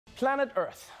Planet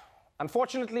Earth.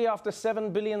 Unfortunately, after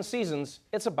 7 billion seasons,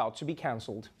 it's about to be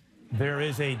cancelled. There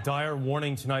is a dire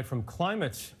warning tonight from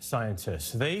climate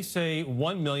scientists. They say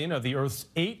 1 million of the Earth's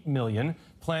 8 million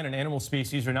plant and animal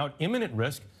species are now at imminent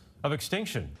risk of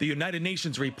extinction. The United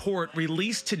Nations report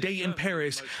released today in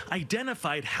Paris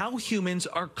identified how humans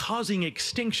are causing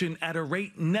extinction at a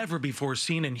rate never before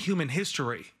seen in human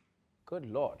history. Good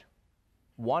Lord.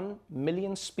 1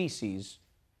 million species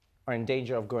are in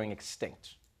danger of going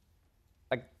extinct.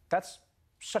 Like, that's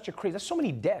such a crazy, that's so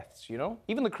many deaths, you know?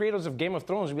 Even the creators of Game of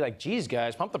Thrones would be like, geez,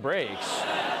 guys, pump the brakes.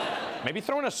 Maybe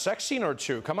throw in a sex scene or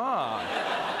two, come on.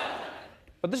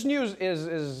 But this news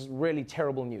is really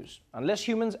terrible news. Unless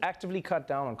humans actively cut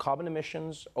down on carbon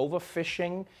emissions,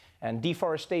 overfishing, and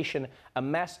deforestation, a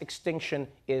mass extinction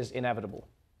is inevitable,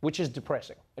 which is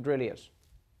depressing. It really is.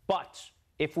 But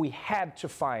if we had to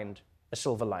find a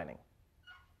silver lining,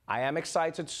 I am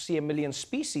excited to see 1 million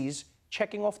species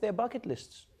checking off their bucket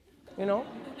lists. You know,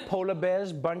 polar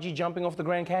bears bungee jumping off the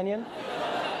Grand Canyon,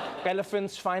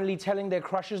 elephants finally telling their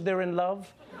crushes they're in love,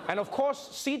 and of course,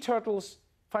 sea turtles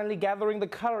finally gathering the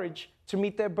courage to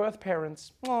meet their birth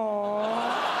parents. Aww.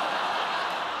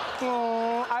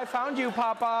 Aww, I found you,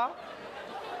 Papa.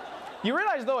 You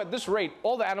realize, though, at this rate,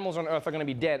 all the animals on Earth are going to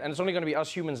be dead, and it's only going to be us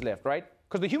humans left, right?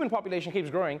 Because the human population keeps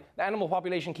growing, the animal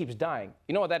population keeps dying.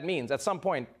 You know what that means? At some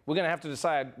point, we're going to have to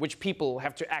decide which people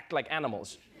have to act like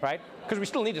animals, right? Because we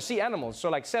still need to see animals. So,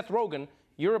 like Seth Rogen,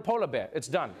 you're a polar bear. It's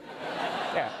done.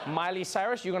 Yeah, Miley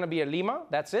Cyrus, you're going to be a lemur.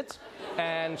 That's it.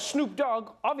 And Snoop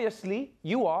Dogg, obviously,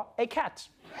 you are a cat.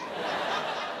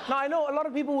 Now, I know a lot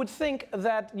of people would think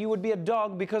that you would be a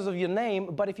dog because of your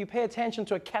name, but if you pay attention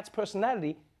to a cat's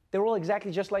personality, they're all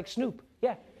exactly just like Snoop.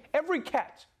 Yeah, every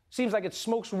cat seems like it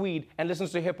smokes weed and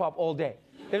listens to hip-hop all day.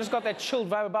 They just got that chilled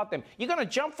vibe about them. You're gonna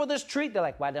jump for this treat? They're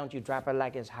like, why don't you drop it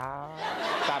like it's hot?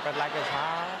 Drop it like it's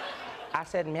hot. I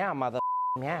said meow, mother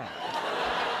meow.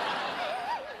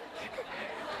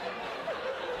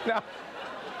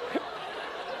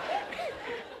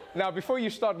 Now, before you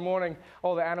start mourning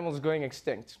all the animals going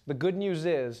extinct, the good news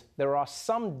is there are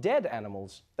some dead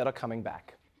animals that are coming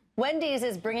back. Wendy's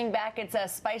is bringing back its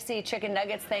spicy chicken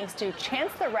nuggets thanks to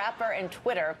Chance the Rapper and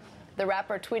Twitter. The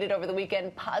rapper tweeted over the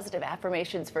weekend positive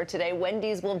affirmations for today.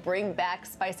 Wendy's will bring back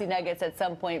spicy nuggets at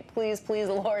some point. Please, please,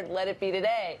 Lord, let it be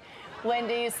today.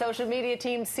 Wendy's social media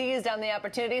team seized on the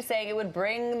opportunity, saying it would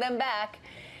bring them back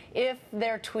if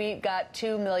their tweet got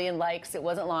 2 million likes. It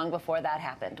wasn't long before that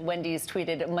happened. Wendy's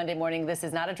tweeted Monday morning, "This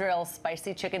is not a drill.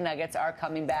 Spicy chicken nuggets are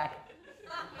coming back."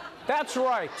 That's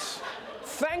right.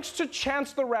 Thanks to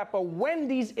Chance the Rapper,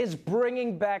 Wendy's is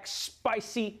bringing back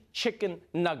spicy chicken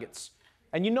nuggets.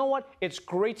 And you know what? It's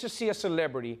great to see a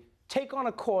celebrity take on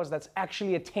a cause that's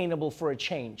actually attainable for a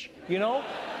change. You know?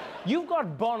 You've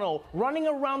got Bono running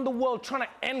around the world trying to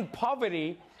end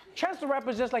poverty. Chance the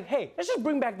Rapper's just like, hey, let's just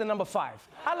bring back the number 5.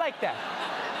 I like that.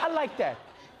 I like that.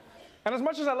 And as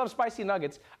much as I love spicy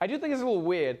nuggets, I do think it's a little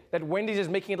weird that Wendy's is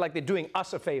making it like they're doing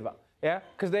us a favor. Yeah?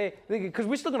 Because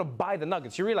we're still going to buy the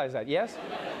nuggets. You realize that, yes?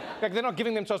 Like, they're not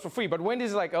giving them to us for free. But Wendy's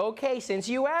is like, okay, since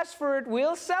you asked for it,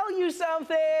 we'll sell you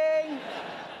something.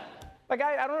 Like,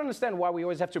 I don't understand why we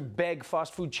always have to beg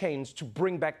fast food chains to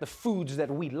bring back the foods that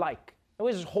we like.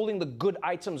 Always just holding the good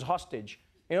items hostage.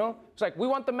 You know? It's like, we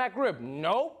want the McRib.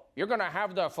 No, you're going to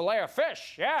have the filet of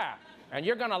fish. Yeah. And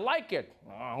you're going to like it.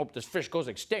 Oh, I hope this fish goes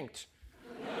extinct.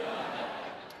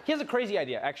 Here's a crazy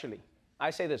idea, actually.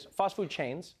 I say this, fast food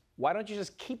chains, why don't you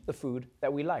just keep the food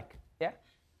that we like? Yeah?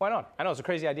 Why not? I know, it's a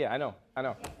crazy idea, I know.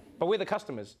 But we're the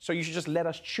customers, so you should just let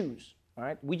us choose, all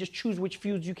right? We just choose which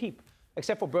foods you keep,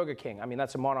 except for Burger King. I mean,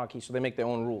 that's a monarchy, so they make their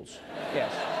own rules.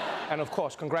 Yes. And of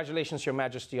course, congratulations, Your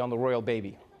Majesty, on the royal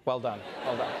baby. Well done,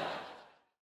 well done.